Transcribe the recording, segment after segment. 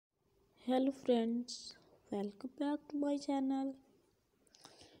Hello friends, welcome back to my channel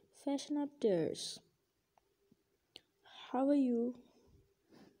Fashion Updates. How are you,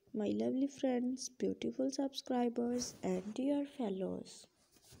 my lovely friends, beautiful subscribers, and dear fellows?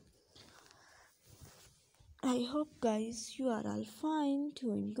 I hope, guys, you are all fine,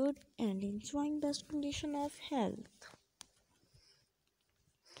 doing good, and enjoying best condition of health.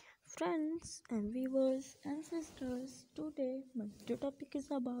 Friends and viewers and sisters, today my video topic is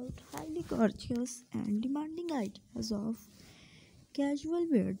about highly gorgeous and demanding ideas of casual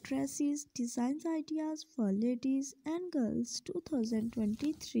wear dresses, designs ideas for ladies and girls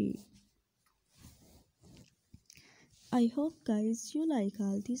 2023. I hope guys you like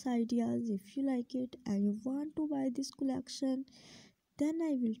all these ideas. If you like it and you want to buy this collection, then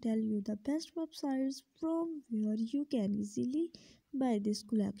I will tell you the best websites from where you can easily buy this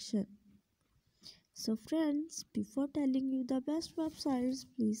collection. So friends, before telling you the best websites,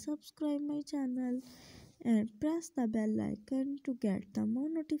 please subscribe my channel and press the bell icon to get the more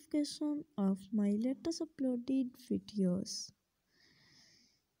notification of my latest uploaded videos.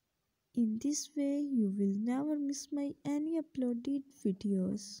 In this way you will never miss my any uploaded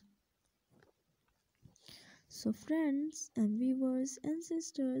videos. So friends and viewers and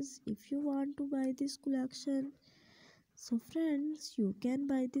sisters, if you want to buy this collection, so friends you can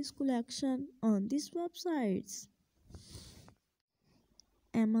buy this collection on these websites: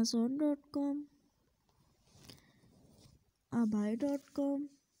 Amazon.com, Abai.com,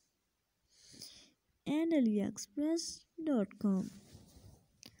 and AliExpress.com.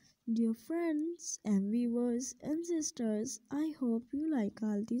 Dear friends and viewers and sisters, I hope you like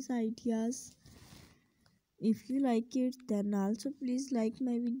all these ideas. If you like it, then also please like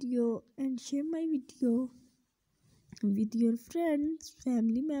my video and share my video with your friends,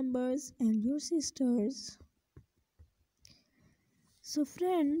 family members, and your sisters. So,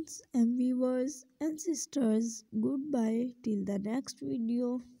 friends and viewers and sisters, goodbye till the next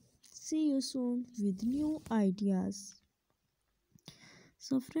video. See you soon with new ideas.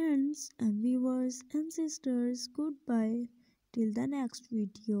 So friends and viewers and sisters, goodbye till the next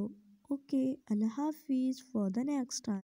video. Okay, Allah Hafiz for the next time.